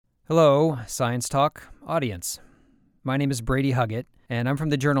Hello, Science Talk audience. My name is Brady Huggett, and I'm from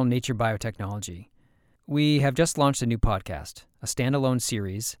the journal Nature Biotechnology. We have just launched a new podcast, a standalone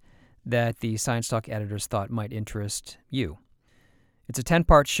series that the Science Talk editors thought might interest you. It's a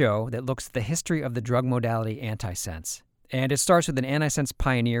 10-part show that looks at the history of the drug modality antisense. And it starts with an antisense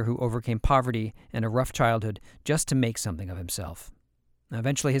pioneer who overcame poverty and a rough childhood just to make something of himself. Now,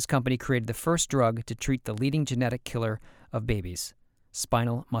 eventually, his company created the first drug to treat the leading genetic killer of babies,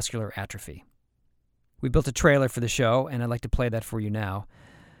 spinal muscular atrophy. We built a trailer for the show, and I'd like to play that for you now.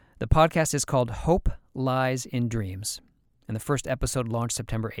 The podcast is called Hope Lies in Dreams, and the first episode launched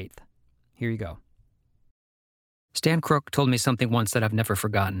September 8th. Here you go. Stan Crook told me something once that I've never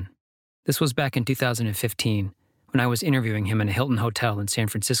forgotten. This was back in 2015, when I was interviewing him in a Hilton hotel in San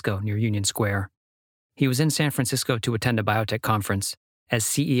Francisco near Union Square. He was in San Francisco to attend a biotech conference as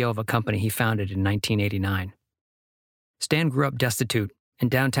CEO of a company he founded in 1989. Stan grew up destitute in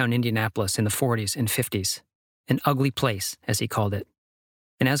downtown Indianapolis in the 40s and 50s, an ugly place, as he called it.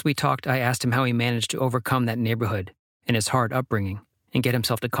 And as we talked, I asked him how he managed to overcome that neighborhood and his hard upbringing and get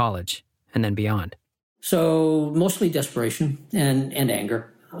himself to college and then beyond. So mostly desperation and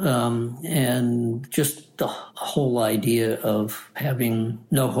anger, and just the whole idea of having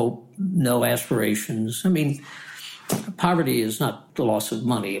no hope, no aspirations. I mean, poverty is not the loss of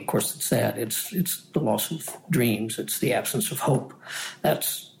money. Of course, it's that. It's the loss of dreams. It's the absence of hope.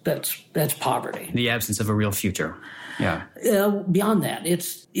 That's poverty. The absence of a real future. Yeah. Beyond that,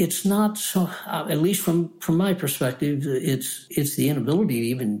 it's not so. At least from my perspective, it's the inability to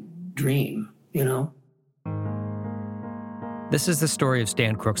even dream. You know. This is the story of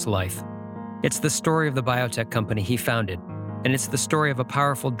Stan Crook's life. It's the story of the biotech company he founded, and it's the story of a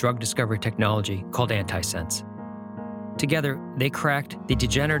powerful drug discovery technology called antisense. Together, they cracked the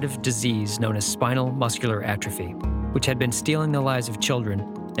degenerative disease known as spinal muscular atrophy, which had been stealing the lives of children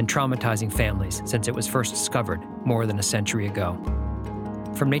and traumatizing families since it was first discovered more than a century ago.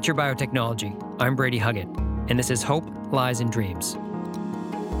 From Nature Biotechnology, I'm Brady Huggett, and this is Hope Lies in Dreams.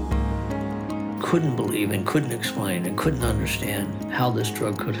 Couldn't believe and couldn't explain and couldn't understand how this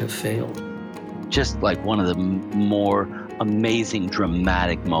drug could have failed. Just like one of the more amazing,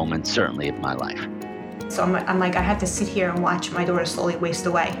 dramatic moments, certainly, of my life. So I'm like, I had to sit here and watch my daughter slowly waste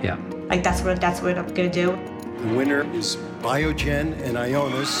away. Yeah. Like, that's what I'm gonna do. The winner is Biogen and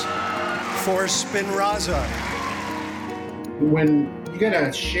Ionis for Spinraza. When you get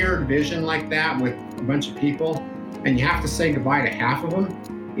a shared vision like that with a bunch of people and you have to say goodbye to half of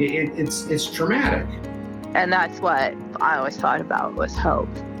them, it's traumatic. And that's what I always thought about was hope.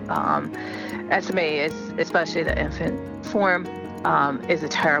 And to me, especially the infant form, is a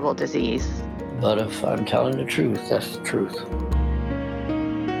terrible disease. But if I'm telling the truth, that's the truth.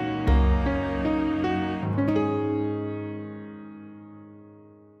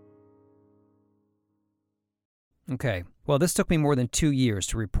 Okay, well, this took me more than 2 years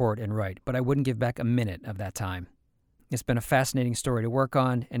to report and write, but I wouldn't give back a minute of that time. It's been a fascinating story to work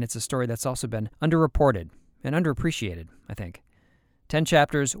on, and it's a story that's also been underreported and underappreciated, I think. 10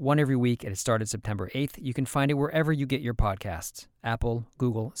 chapters, one every week, and it started September 8th. You can find it wherever you get your podcasts, Apple,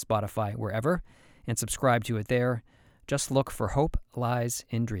 Google, Spotify, wherever, and subscribe to it there. Just look for Hope Lies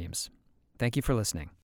in Dreams. Thank you for listening.